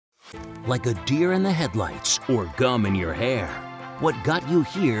Like a deer in the headlights or gum in your hair, what got you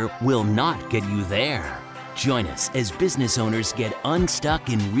here will not get you there. Join us as business owners get unstuck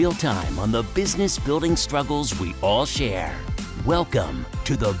in real time on the business building struggles we all share. Welcome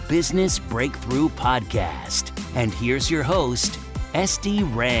to the Business Breakthrough Podcast. And here's your host, Esty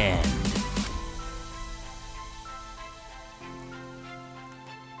Rand.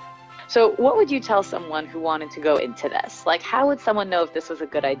 So what would you tell someone who wanted to go into this? Like, how would someone know if this was a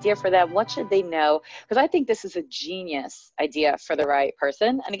good idea for them? What should they know? Because I think this is a genius idea for the right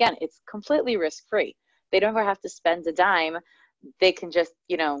person. And again, it's completely risk-free. They don't ever have to spend a dime. They can just,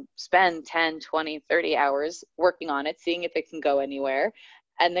 spend 10, 20, 30 hours working on it, seeing if it can go anywhere,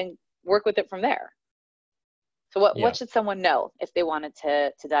 and then work with it from there. So what should someone know if they wanted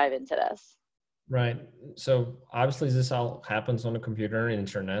to dive into this? Right. So obviously this all happens on the computer and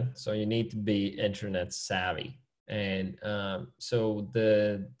internet. So you need to be internet savvy. And so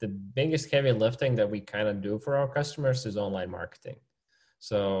the biggest heavy lifting that we kind of do for our customers is online marketing.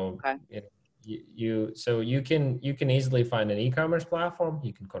 So you can easily find an e-commerce platform.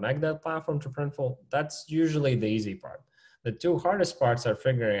 You can connect that platform to Printful. That's usually the easy part. The two hardest parts are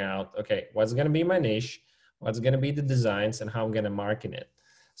figuring out, okay, what's going to be my niche, what's going to be the designs, and how I'm going to market it.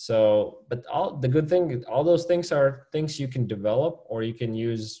 So, but the good thing, all those things are things you can develop, or you can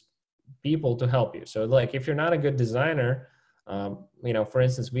use people to help you. So like, if you're not a good designer, for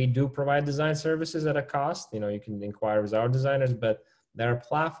instance, we do provide design services at a cost. You can inquire with our designers, but there are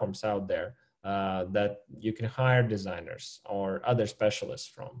platforms out there that you can hire designers or other specialists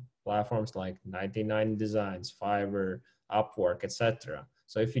from, platforms like 99 Designs, Fiverr, Upwork, etc.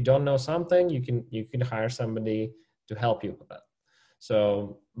 So if you don't know something, you can hire somebody to help you with that.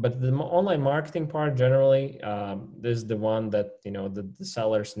 So, but the online marketing part generally, this is the one that, the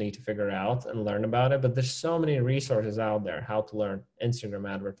sellers need to figure out and learn about it. But there's so many resources out there, how to learn Instagram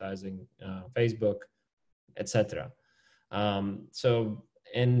advertising, Facebook, etc. You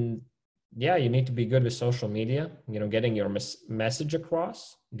need to be good with social media, getting your message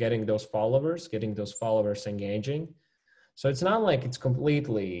across, getting those followers engaging. So it's not like it's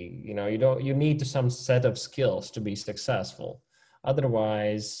completely, you need some set of skills to be successful.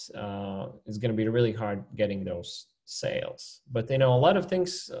 Otherwise, it's going to be really hard getting those sales. But, a lot of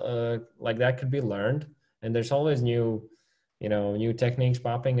things like that could be learned. And there's always new techniques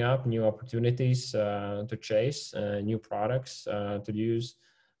popping up, new opportunities to chase, new products to use.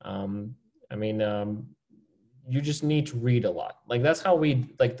 You just need to read a lot. Like, that's how I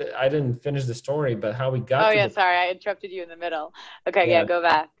didn't finish the story, but how we got sorry, I interrupted you in the middle. Okay, go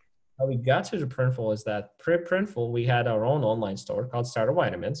back. How we got to the Printful is that pre-Printful, we had our own online store called Starter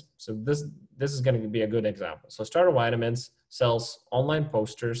Vitamins. So this is going to be a good example. So Starter Vitamins sells online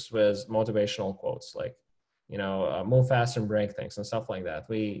posters with motivational quotes like, move fast and break things and stuff like that.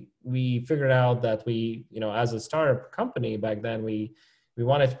 We figured out that as a startup company back then, we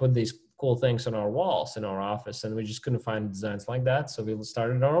wanted to put these cool things on our walls in our office, and we just couldn't find designs like that. So we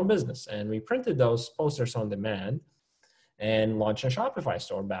started our own business, and we printed those posters on demand and launched a Shopify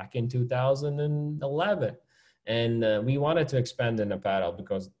store back in 2011. And we wanted to expand in apparel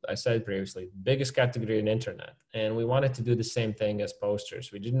because I said previously, biggest category in internet. And we wanted to do the same thing as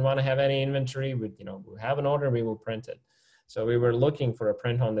posters. We didn't want to have any inventory. We have an order, we will print it. So we were looking for a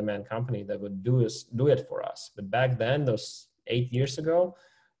print on demand company that would do it for us. But back then, those 8 years ago,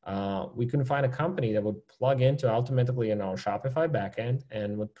 we couldn't find a company that would plug into automatically in our Shopify backend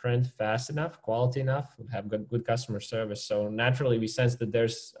and would print fast enough, quality enough, would have good customer service. So naturally, we sensed that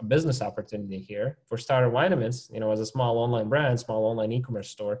there's a business opportunity here for Starter Vitamins. As a small online brand, small online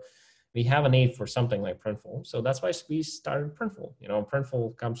e-commerce store, we have a need for something like Printful. So that's why we started Printful.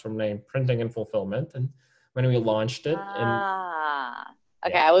 Printful comes from name printing and fulfillment. And when we launched it, I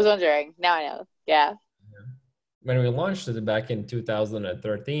was wondering. Now I know. Yeah. When we launched it back in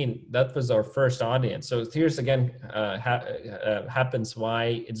 2013, that was our first audience. So here's again, happens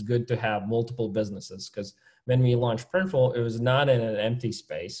why it's good to have multiple businesses. Because when we launched Printful, it was not in an empty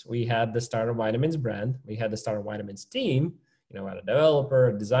space. We had the Starter Vitamins brand. We had the Starter Vitamins team, had a developer,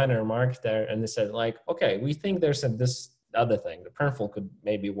 a designer, a marketer, and they said like, okay, we think there's this other thing. The Printful could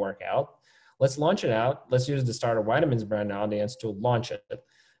maybe work out. Let's launch it out. Let's use the Starter Vitamins brand audience to launch it.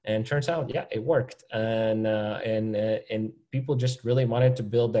 And turns out, it worked. And people just really wanted to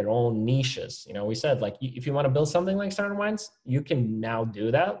build their own niches. We said, like, if you want to build something like Starter Wines, you can now do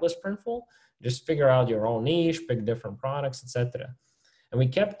that with Printful. Just figure out your own niche, pick different products, etc. And we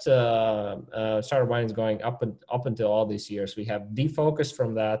kept Starter Wines going up until all these years. We have defocused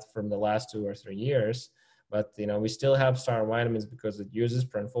from that from the last 2 or 3 years. But, we still have Starter Vitamins because it uses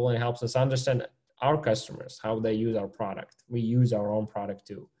Printful and it helps us understand our customers, how they use our product. We use our own product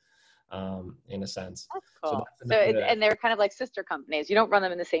too. in a sense. That's So cool. that's So, another. and they're kind of like sister companies. You don't run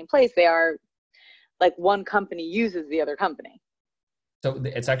them in the same place. They are like one company uses the other company. So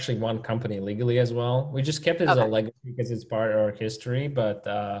it's actually one company legally as well. We just kept it as a Okay. legacy because it's part of our history,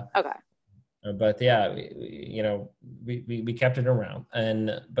 Okay. but yeah, we kept it around.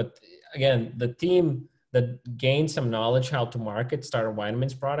 And but again, the team that gained some knowledge how to market Startup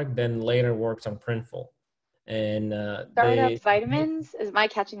Vitamins product, then later worked on Printful, and Startup Vitamins. Is my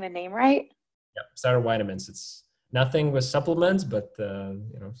catching the name right? yeah, Startup Vitamins. It's nothing with supplements, but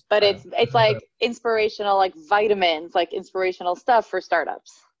But it's like inspirational, like vitamins, like inspirational stuff for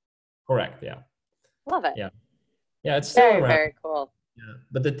startups. correct. Yeah, Love it. yeah, yeah. It's still Very, around. very cool. Yeah,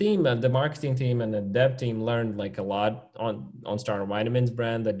 but the team, the marketing team and the dev team learned like a lot on Starter Vitamins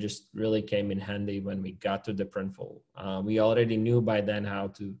brand that just really came in handy when we got to the Printful. We already knew by then how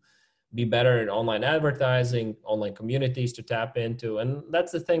to be better at online advertising, online communities to tap into, and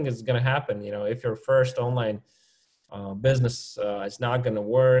that's the thing that's going to happen. If your first online business is not going to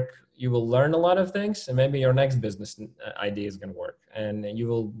work, you will learn a lot of things, and maybe your next business idea is going to work, and you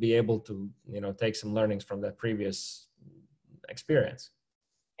will be able to take some learnings from that previous experience.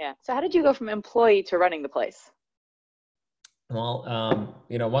 Yeah. So how did you go from employee to running the place? Well,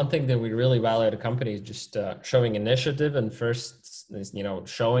 one thing that we really value at a company is just showing initiative, and first is,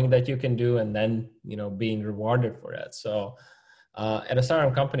 showing that you can do, and then, being rewarded for that. So at a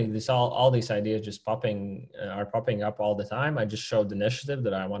startup company, all these ideas just are popping up all the time. I just showed initiative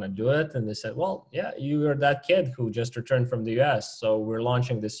that I want to do it. And they said, well, yeah, you are that kid who just returned from the US. So we're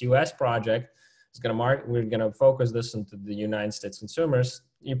launching this US project. We're going to focus this into the United States consumers.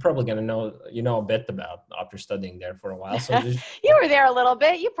 You're probably going to know a bit about after studying there for a while. So just You were there a little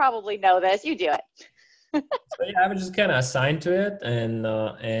bit. You probably know this. You do it. so yeah, I was just kind of assigned to it,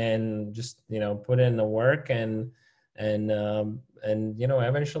 and just put in the work, and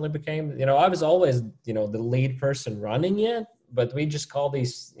eventually became, I was always the lead person running it, but we just call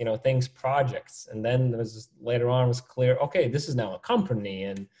these things projects. And then later on was clear, okay, this is now a company,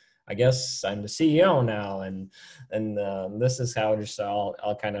 and I guess I'm the CEO now, and this is how it just all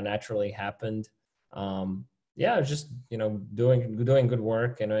kind of naturally happened. Yeah, I was just doing good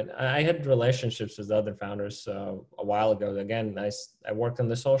work, and I had relationships with other founders a while ago. Again, I worked in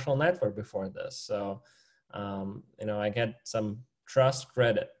the social network before this, so I get some trust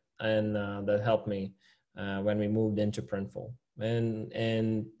credit, and that helped me when we moved into Printful. And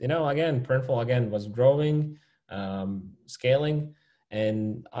again, Printful again was growing, scaling,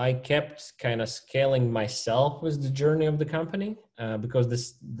 and I kept kind of scaling myself with the journey of the company, because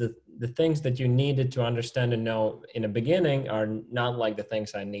the things that you needed to understand and know in the beginning are not like the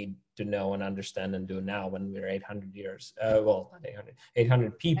things I need to know and understand and do now when we're 800 years, not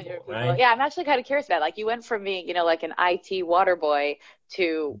 800 people, right? Yeah, I'm actually kind of curious about, like, you went from being, like an IT water boy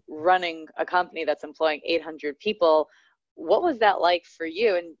to running a company that's employing 800 people. What was that like for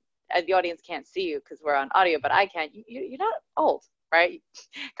you? And the audience can't see you because we're on audio, but I can. You're not old, right? You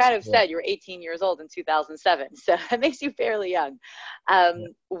kind of Yeah. said you were 18 years old in 2007, so that makes you fairly young.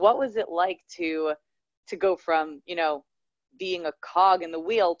 What was it like to go from being a cog in the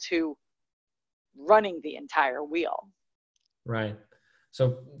wheel to running the entire wheel? Right.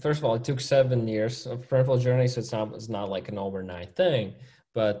 So first of all, it took 7 years of parental journey, so it's not like an overnight thing.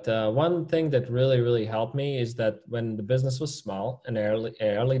 But one thing that really helped me is that when the business was small in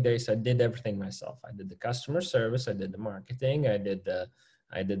early days, I did everything myself. I did the customer service, I did the marketing, I did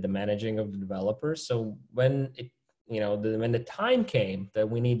the managing of the developers. So when when the time came that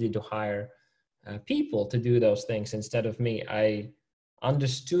we needed to hire people to do those things instead of me, I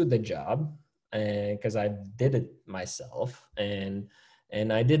understood the job, and because I did it myself,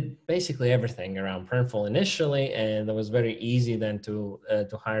 and I did basically everything around Printful initially, and it was very easy then to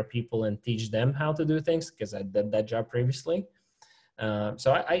hire people and teach them how to do things because I did that job previously.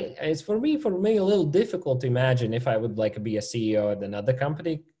 So it's for me a little difficult to imagine if I would like be a CEO at another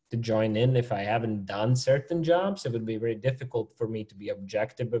company to join in. If I haven't done certain jobs, it would be very difficult for me to be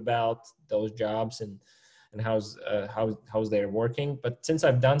objective about those jobs and how's they're working. But since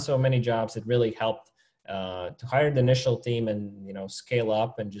I've done so many jobs, it really helped to hire the initial team and scale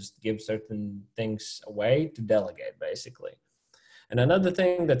up and just give certain things away to delegate basically. And another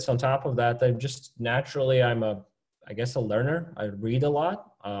thing that's on top of that, I'm just naturally I guess a learner. I read a lot.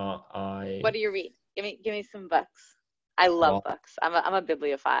 What do you read? Give me some books. I love Well, books. I'm a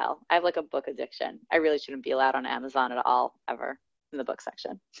bibliophile. I have like a book addiction. I really shouldn't be allowed on Amazon at all, ever, in the book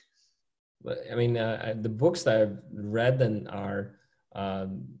section. but I mean, the books that I've read and are, I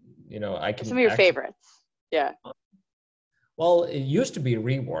Some can of your actually. favorites. Yeah. Well, it used to be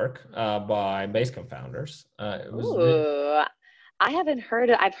Rework by Basecamp founders. It was really. Ooh. I haven't heard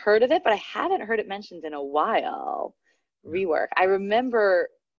it. I've heard of it, but I haven't heard it mentioned in a while. Yeah. Rework. I remember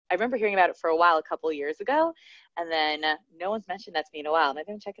hearing about it for a while a couple of years ago, and then no one's mentioned that to me in a while. Maybe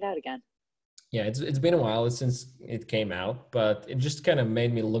I'm gonna check it out again. Yeah, it's been a while since it came out, but it just kind of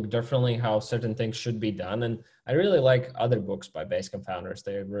made me look differently how certain things should be done. And I really like other books by Basecamp founders.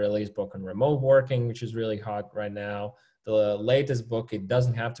 They released book on remote working, which is really hot right now. The latest book, It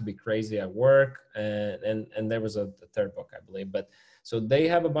Doesn't Have to Be Crazy at Work, and there was a third book, I believe. But so they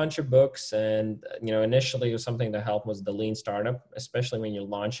have a bunch of books, and initially it was something that helped was the lean startup, especially when you're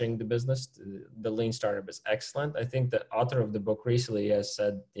launching the business. The lean startup is excellent. I think the author of the book recently has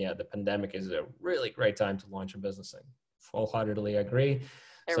said, yeah, the pandemic is a really great time to launch a business. I wholeheartedly agree.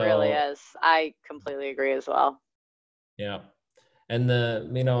 It really So is. I completely agree as well. yeah. And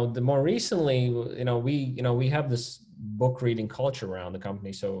the more recently, we have this book reading culture around the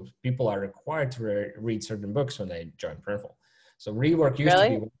company. So people are required to read certain books when they join Printful. So rework used to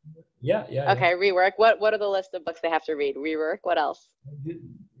Really? be, yeah. Okay, rework. What are the list of books they have to read? Rework. What else?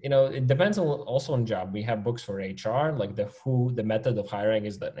 It depends on also on job. We have books for HR, like the method of hiring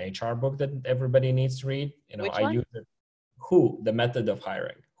is an HR book that everybody needs to read. Which I one? use it. The method of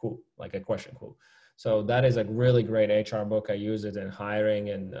hiring, like a question, who. So that is a really great HR book. I use it in hiring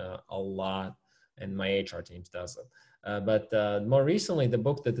and a lot, and my HR teams does it. But more recently, the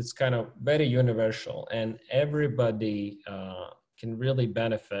book that is kind of very universal and everybody can really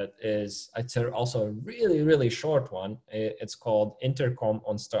benefit is, it's also a really, really short one. It's called Intercom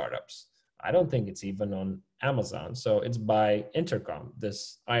on Startups. I don't think it's even on Amazon. So it's by Intercom,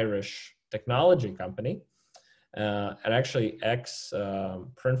 this Irish technology company. And actually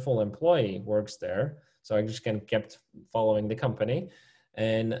Printful employee works there. So I just kind of kept following the company.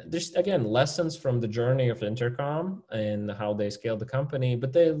 And there's, again, lessons from the journey of Intercom and how they scaled the company,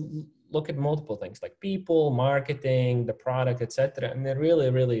 but they look at multiple things like people, marketing, the product, etc. in a really,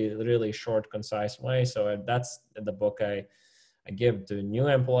 really, really short, concise way. So that's the book I give to new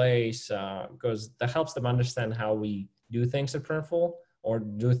employees because that helps them understand how we do things at Printful or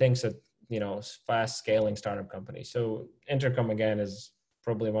do things at fast scaling startup companies. So Intercom, again, is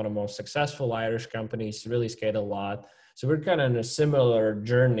probably one of the most successful Irish companies, really scaled a lot. So we're kind of in a similar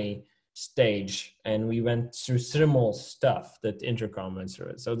journey stage, and we went through similar stuff that Intercom went through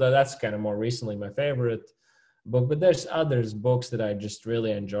it. So that's kind of more recently my favorite book, but there's others books that I just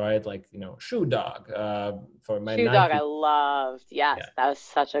really enjoyed, like Shoe Dog for my Shoe Dog. I Nike. loved. Yes, Yeah. that was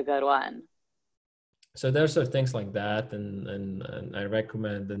such a good one. So there's sort of things like that, and I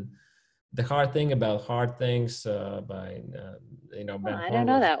recommend. And The Hard Thing About Hard Things by Oh, Ben I don't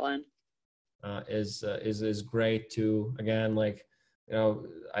know Horowitz that one. is great too. Again, like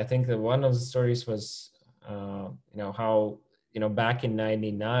I think that one of the stories was how back in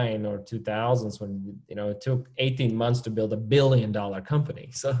 '99 or 2000s when it took 18 months to build $1 billion company.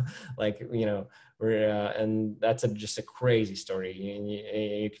 So like we're and that's just a crazy story.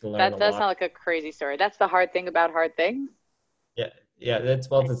 You can learn That a does lot. sound like a crazy story. That's the hard thing about hard things. Yeah, that's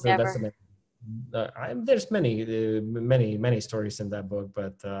I that's never. an there's many stories in that book,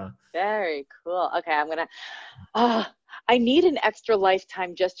 but Very cool. Okay, I'm gonna. Ah, I need an extra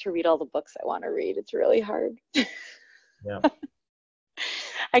lifetime just to read all the books I want to read. It's really hard. yeah,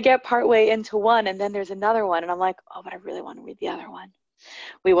 I get partway into one, and then there's another one, and I'm like, oh, but I really want to read the other one.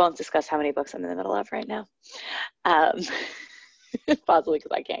 We won't discuss how many books I'm in the middle of right now, um, possibly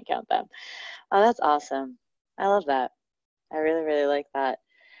because I can't count them. Oh, that's awesome. I love that. I really, really like that.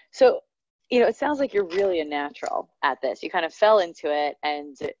 So, it sounds like you're really a natural at this. You kind of fell into it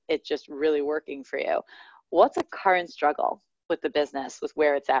and it's just really working for you. What's a current struggle with the business, with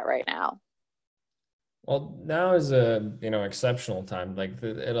where it's at right now? well, now is a exceptional time. Like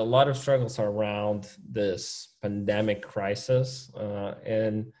a lot of struggles are around this pandemic crisis,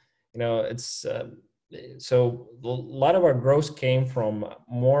 and it's so a lot of our growth came from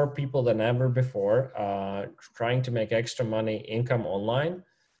more people than ever before trying to make extra money income online.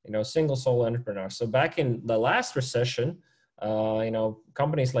 Single sole entrepreneurs. So back in the last recession,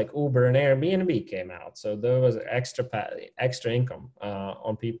 companies like Uber and Airbnb came out. So there was extra income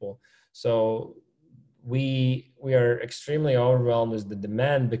on people. So we are extremely overwhelmed with the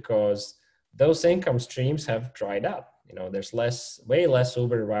demand because those income streams have dried up. There's way less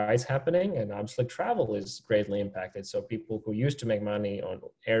Uber rides happening, and obviously travel is greatly impacted. So people who used to make money on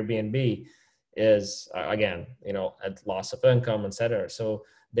Airbnb is again, at loss of income, etc. So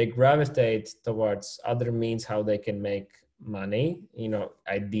they gravitate towards other means how they can make money.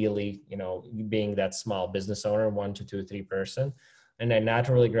 Ideally, being that small business owner, 1 to 2, 3 person, and they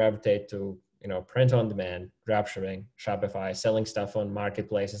naturally gravitate to print on demand, dropshipping, Shopify, selling stuff on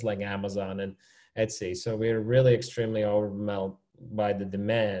marketplaces like Amazon and Etsy. So we're really extremely overwhelmed by the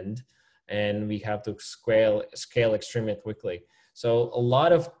demand, and we have to scale extremely quickly. So a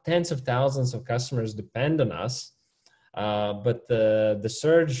lot of tens of thousands of customers depend on us, but the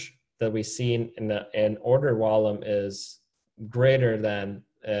surge that we see in order volume is greater than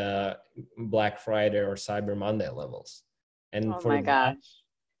Black Friday or Cyber Monday levels. And Oh my gosh.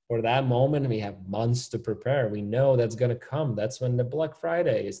 for that moment, we have months to prepare. We know that's going to come. That's when the Black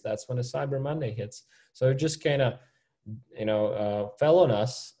Friday is. That's when the Cyber Monday hits. So it just kind of, fell on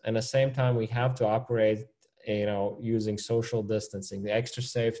us. And at the same time, we have to operate, using social distancing, the extra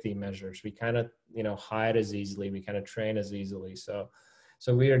safety measures. We kind of, hide as easily. We kind of train as easily. So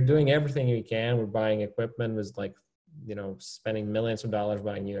we are doing everything we can. We're buying equipment with spending millions of dollars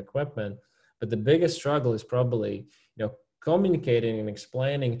buying new equipment. But the biggest struggle is probably, communicating and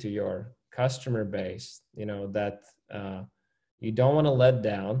explaining to your customer base, that you don't want to let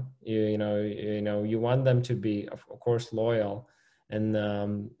down. You want them to be, of course, loyal, and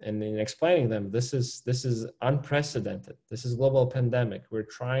in explaining them, this is unprecedented. This is global pandemic. We're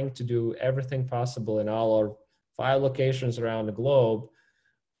trying to do everything possible in all our 5 locations around the globe,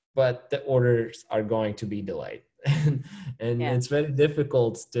 but the orders are going to be delayed. and Yeah. It's very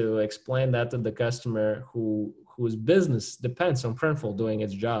difficult to explain that to the customer whose business depends on Printful doing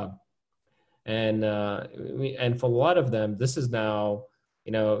its job. And for a lot of them, this is now,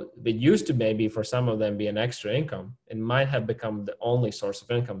 it used to maybe for some of them be an extra income. It might have become the only source of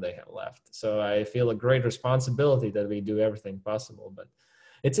income they have left. So I feel a great responsibility that we do everything possible, but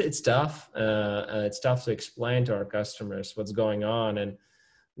it's tough. It's tough to explain to our customers what's going on. And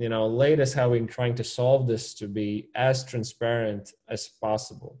latest how we're trying to solve this to be as transparent as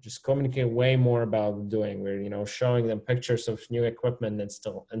possible. Just communicate way more about doing. We're, showing them pictures of new equipment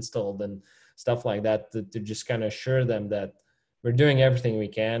installed and stuff like that to just kind of assure them that we're doing everything we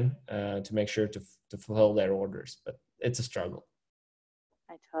can to make sure to fulfill their orders. But it's a struggle.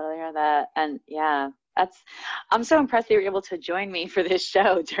 I totally hear that. And yeah, I'm so impressed that you were able to join me for this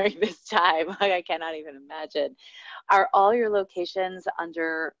show during this time. Like, I cannot even imagine. Are all your locations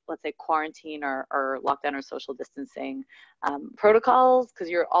under, let's say, quarantine or lockdown or social distancing protocols? Because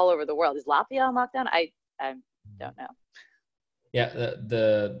you're all over the world. Is Latvia on lockdown? I don't know. Yeah,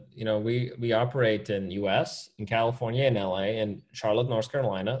 we operate in U.S., in California, in L.A., and Charlotte, North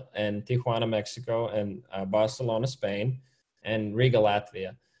Carolina, and Tijuana, Mexico, and Barcelona, Spain, and Riga,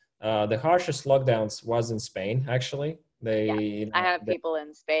 Latvia. The harshest lockdowns was in Spain, actually. I have people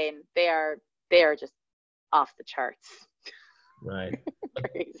in Spain. They are just off the charts. Right.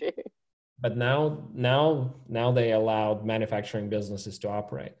 Crazy. But now they allowed manufacturing businesses to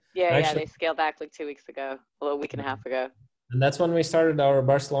operate. Yeah, they scaled back like 2 weeks ago, a week and a half ago. And that's when we started our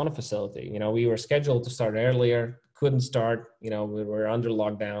Barcelona facility. We were scheduled to start earlier, couldn't start. We were under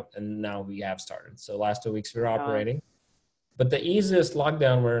lockdown, and now we have started. So last 2 weeks we were operating. But the easiest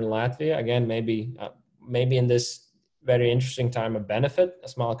lockdown were in Latvia. Again, maybe in this very interesting time of benefit, a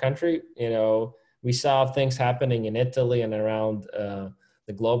small country. We saw things happening in Italy and around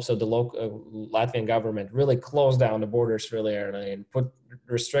the globe. So the local Latvian government really closed down the borders really early and put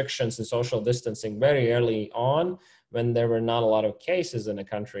restrictions and social distancing very early on when there were not a lot of cases in the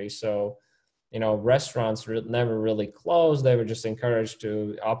country. So, restaurants never really closed. They were just encouraged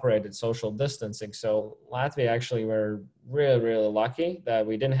to operate at social distancing. So Latvia actually were really, really lucky that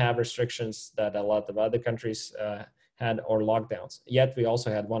we didn't have restrictions that a lot of other countries had or lockdowns. Yet we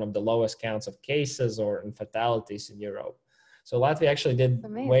also had one of the lowest counts of cases or fatalities in Europe. So Latvia actually did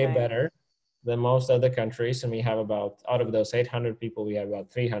way better than most other countries. And we have out of those 800 people, we have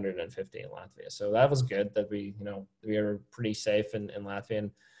about 350 in Latvia. So that was good that we were pretty safe in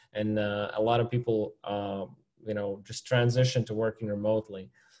Latvia. And a lot of people, just transitioned to working remotely.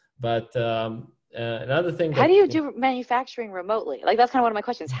 But another thing. How do you do manufacturing remotely? Like, that's kind of one of my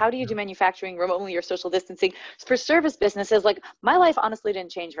questions. How do you do manufacturing remotely or social distancing? For service businesses, like, my life honestly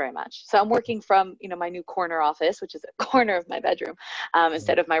didn't change very much. So I'm working from, my new corner office, which is a corner of my bedroom,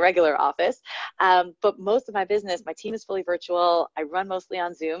 instead of my regular office. But most of my business, my team is fully virtual. I run mostly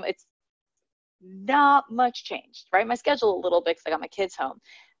on Zoom. It's not much changed, right? My schedule a little bit because I got my kids home.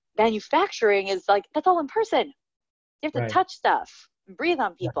 Manufacturing is like, that's all in person. You have to touch stuff and breathe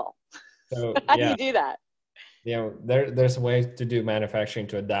on people. So how do you do that? There's a way to do manufacturing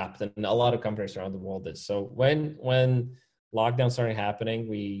to adapt, and a lot of companies around the world is. So when lockdowns started happening,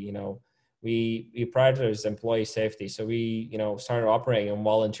 we prioritized employee safety. So we started operating on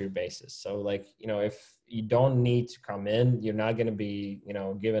volunteer basis. So if you don't need to come in, you're not going to be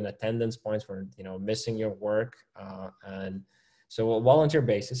given attendance points for missing your work, and so a volunteer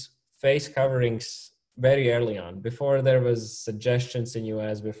basis, face coverings very early on, before there was suggestions in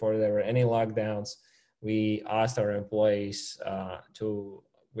US, before there were any lockdowns. we asked our employees to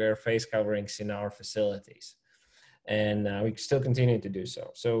wear face coverings in our facilities. And we still continue to do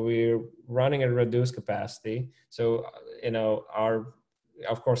so. So we're running at a reduced capacity. So,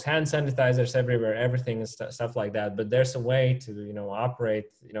 of course, hand sanitizers everywhere, everything and stuff like that. But there's a way to,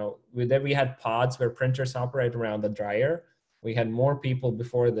 operate, we had pods where printers operate around the dryer. We had more people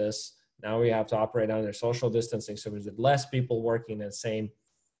before this. Now we have to operate under social distancing. So there's less people working at same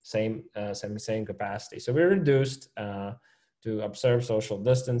capacity. So we reduced to observe social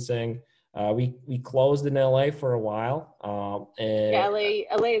distancing. We closed in LA for a while. Yeah,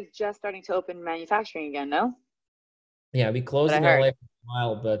 LA is just starting to open manufacturing again, no? Yeah, we closed in I LA heard. for a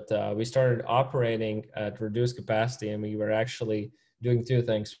while, but we started operating at reduced capacity, and we were actually doing two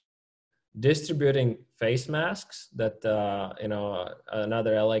things: distributing face masks that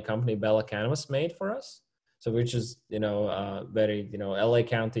another LA company, Bella Canvas, made for us. So, which is very LA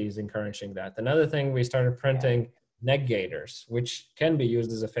County is encouraging that. Another thing, we started printing neck gaiters, which can be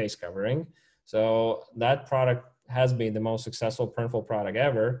used as a face covering. So that product has been the most successful printful product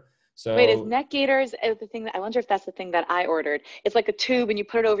ever. So wait, is neck gaiters the thing that I wonder if that's the thing that I ordered? It's like a tube and you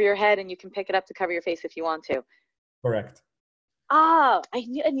put it over your head and you can pick it up to cover your face if you want to. correct. Ah, I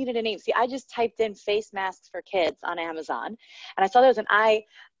needed a name. See, I just typed in face masks for kids on Amazon and I saw those and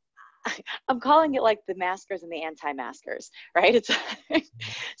I'm calling it like the maskers and the anti-maskers, right? It's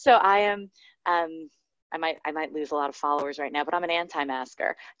so I am I might lose a lot of followers right now, but I'm an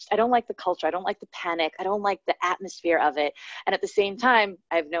anti-masker. I don't like the culture. I don't like the panic. I don't like the atmosphere of it. And at the same time,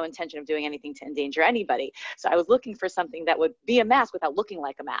 I have no intention of doing anything to endanger anybody. So I was looking for something that would be a mask without looking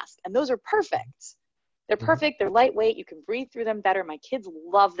like a mask. And those are perfect. They're perfect. They're lightweight. You can breathe through them better. My kids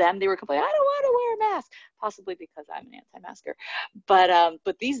love them. They were complaining, I don't want to wear a mask, possibly because I'm an anti-masker.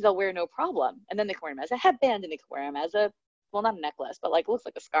 But these they'll wear no problem. And then they can wear them as a headband and they can wear them as well, not a necklace, but like looks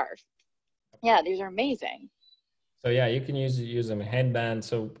like a scarf. Yeah, these are amazing. So yeah, you can use them a headband.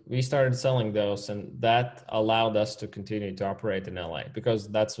 So we started selling those, and that allowed us to continue to operate in LA because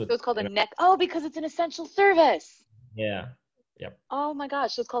that's what. So it's called a neck. Oh, because it's an essential service. Yeah. Yep. Oh my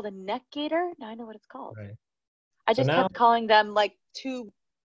gosh, so it's called a neck gaiter. Now I know what it's called. Right. I So just now, kept calling them like two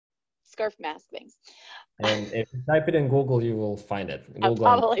scarf mask things. and if you type it in Google, you will find it. I'll Google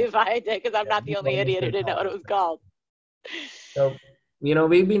and probably find it because I'm not the Google only idiot who image didn't know what it was called. So,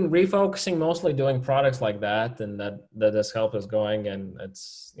 we've been refocusing mostly doing products like that, and that has helped us going. And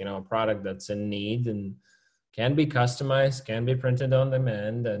it's, a product that's in need and can be customized, can be printed on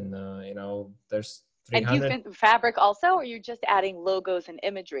demand. And, there's And do you 300. print fabric also, or you're just adding logos and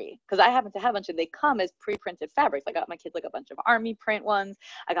imagery? Because I happen to have a bunch, and they come as pre-printed fabrics. I got my kids like a bunch of army print ones.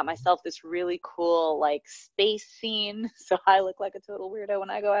 I got myself this really cool like space scene, so I look like a total weirdo when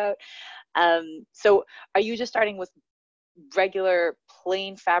I go out. So are you just starting with regular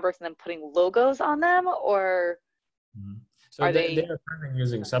plain fabrics and then putting logos on them, or So are they they? are printing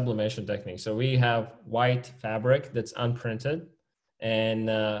using sublimation techniques. So we have white fabric that's unprinted, and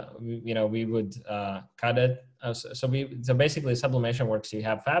we would cut it. So basically sublimation works. You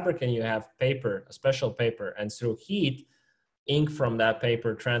have fabric and you have paper, a special paper, and through heat, ink from that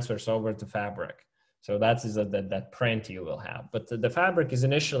paper transfers over to fabric. So that's that print you will have. But the fabric is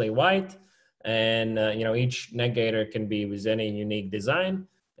initially white, and each neck gaiter can be with any unique design.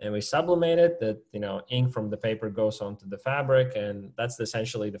 And we sublimate it. That ink from the paper goes onto the fabric, and that's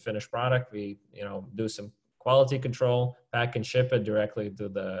essentially the finished product. We do some quality control, pack and ship it directly to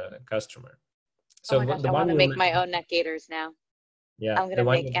the customer. Oh So my gosh, the I want one to you, make my own neck gaiters now. yeah, I'm the gonna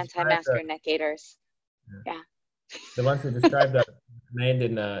one make you described, anti-masker neck gaiters. Yeah. the ones you described are made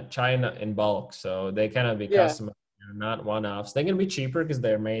in China in bulk, so they cannot be Yeah. customized. They're not one-offs. They can be cheaper because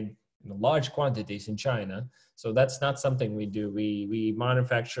they're made in large quantities in China. So that's not something we do. We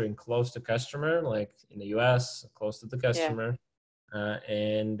manufacturing close to customer, like in the U.S., close to the Yeah. customer,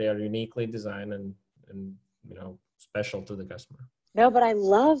 and they are uniquely designed and special to the customer. No, but I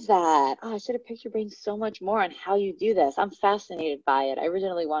love that. Oh, I should have picked your brain so much more on how you do this. I'm fascinated by it. I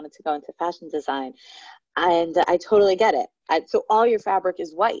originally wanted to go into fashion design, and I totally get it. So all your fabric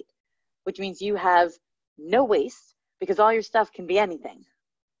is white, which means you have no waste because all your stuff can be anything.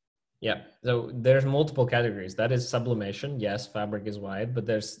 Yeah, so there's multiple categories. That is sublimation. Yes, fabric is white, but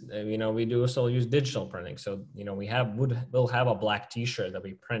there's we do also use digital printing. So we'll have a black T-shirt that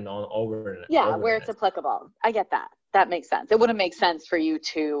we print on over it. Yeah, where it's applicable. I get that. That makes sense. It wouldn't make sense for you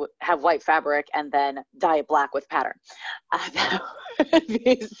to have white fabric and then dye it black with pattern. That would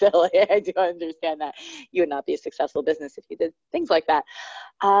be silly. I do understand that. You would not be a successful business if you did things like that.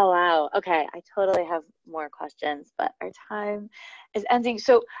 Oh, wow. Okay, I totally have more questions, but our time is ending.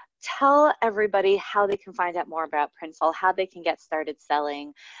 So tell everybody how they can find out more about Printful, how they can get started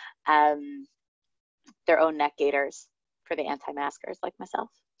selling. their own neck gaiters for the anti-maskers like myself?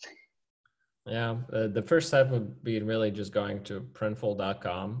 Yeah, the first step would be really just going to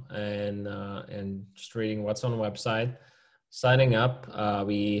printful.com and just reading what's on the website, signing up.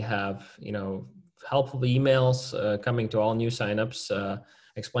 We have helpful emails coming to all new signups,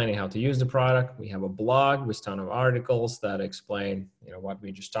 explaining how to use the product. We have a blog with a ton of articles that explain what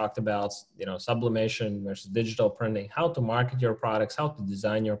we just talked about, sublimation versus digital printing, how to market your products, how to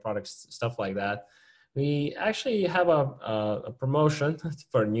design your products, stuff like that. We actually have a promotion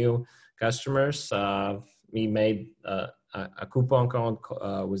for new customers. We made a coupon code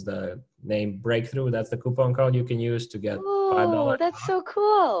with the name Breakthrough. That's the coupon code you can use to get $5. Oh, that's so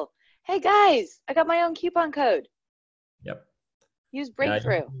cool. Hey guys, I got my own coupon code. Yep. Use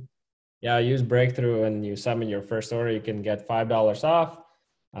Breakthrough. Yeah, use Breakthrough and you submit your first order, you can get $5 off.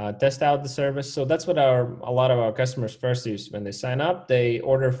 Test out the service. So that's what a lot of our customers first use when they sign up. They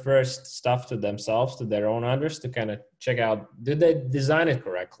order first stuff to themselves, to their own address, to kind of check out, did they design it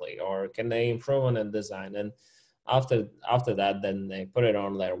correctly or can they improve on the design? And after that, then they put it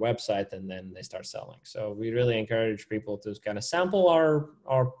on their website and then they start selling. So we really encourage people to kind of sample our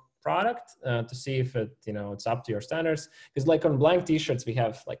product to see if it's up to your standards. Because like on blank t-shirts, we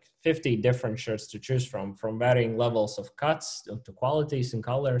have like 50 different shirts to choose from varying levels of cuts to qualities and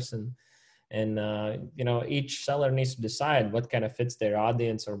colors, and each seller needs to decide what kind of fits their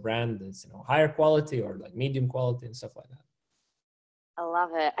audience or brand. It's higher quality or like medium quality and stuff like that. I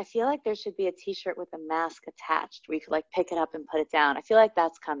love it. I feel like there should be a t-shirt with a mask attached where you could like pick it up and put it down. I feel like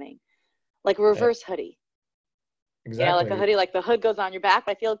that's coming, like a reverse hoodie. Exactly. Like a hoodie, like the hood goes on your back,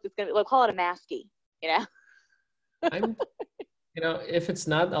 but I feel like it's gonna, we'll call it a masky, If it's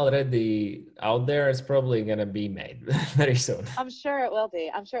not already out there, it's probably gonna be made very soon. I'm sure it will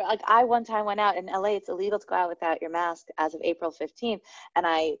be. I'm sure. Like I one time went out in LA. It's illegal to go out without your mask as of April 15th, and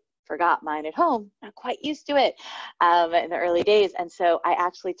I forgot mine at home. Not quite used to it in the early days, and so I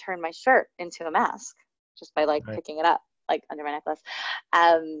actually turned my shirt into a mask just by picking it up like under my necklace.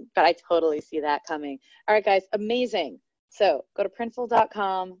 But I totally see that coming. All right, guys, amazing. So go to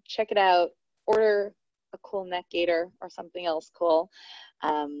printful.com, check it out, order a cool neck gaiter or something else cool,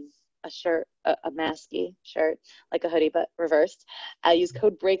 a shirt, a masky shirt, like a hoodie, but reversed. Use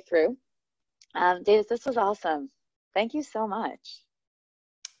code Breakthrough. David, this was awesome. Thank you so much.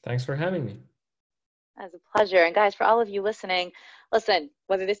 Thanks for having me. It was a pleasure. And guys, for all of you listening, listen,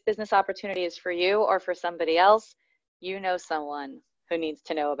 whether this business opportunity is for you or for somebody else, you know someone who needs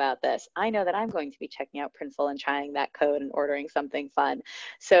to know about this. I know that I'm going to be checking out Printful and trying that code and ordering something fun.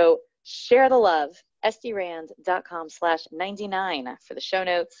 So share the love, sdrand.com/99 for the show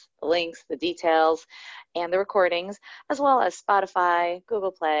notes, the links, the details, and the recordings, as well as Spotify,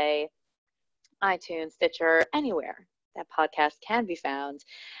 Google Play, iTunes, Stitcher, anywhere that podcast can be found.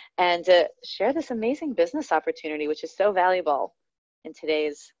 And share this amazing business opportunity, which is so valuable in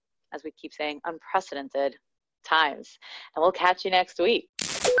today's, as we keep saying, unprecedented times. And we'll catch you next week.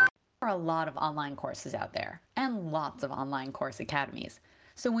 There are a lot of online courses out there and lots of online course academies.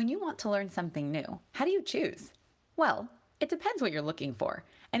 So when you want to learn something new, how do you choose? Well, it depends what you're looking for.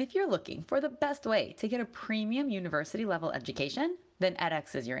 And if you're looking for the best way to get a premium university level education, then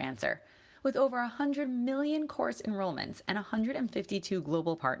edX is your answer. With over 100 million course enrollments and 152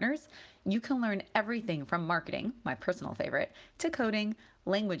 global partners, you can learn everything from marketing, my personal favorite, to coding,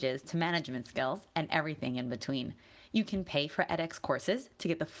 languages to management skills, and everything in between. You can pay for edX courses to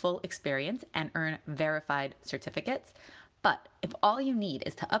get the full experience and earn verified certificates. But if all you need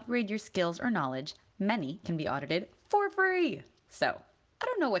is to upgrade your skills or knowledge, many can be audited for free. So, I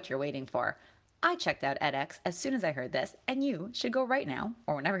don't know what you're waiting for. I checked out edX as soon as I heard this, and you should go right now,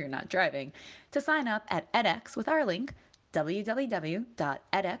 or whenever you're not driving, to sign up at edX with our link,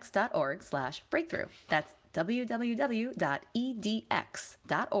 www.edx.org/breakthrough. That's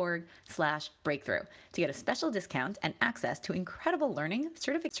www.edx.org/breakthrough to get a special discount and access to incredible learning,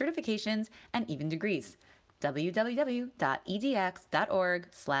 certifications, and even degrees.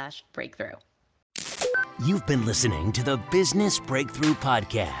 www.edx.org/breakthrough. You've been listening to the Business Breakthrough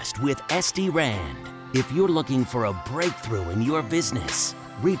Podcast with SDRand. If you're looking for a breakthrough in your business,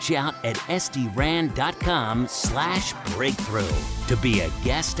 reach out at sdrand.com/breakthrough to be a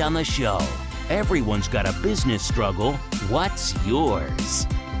guest on the show. Everyone's got a business struggle. What's yours?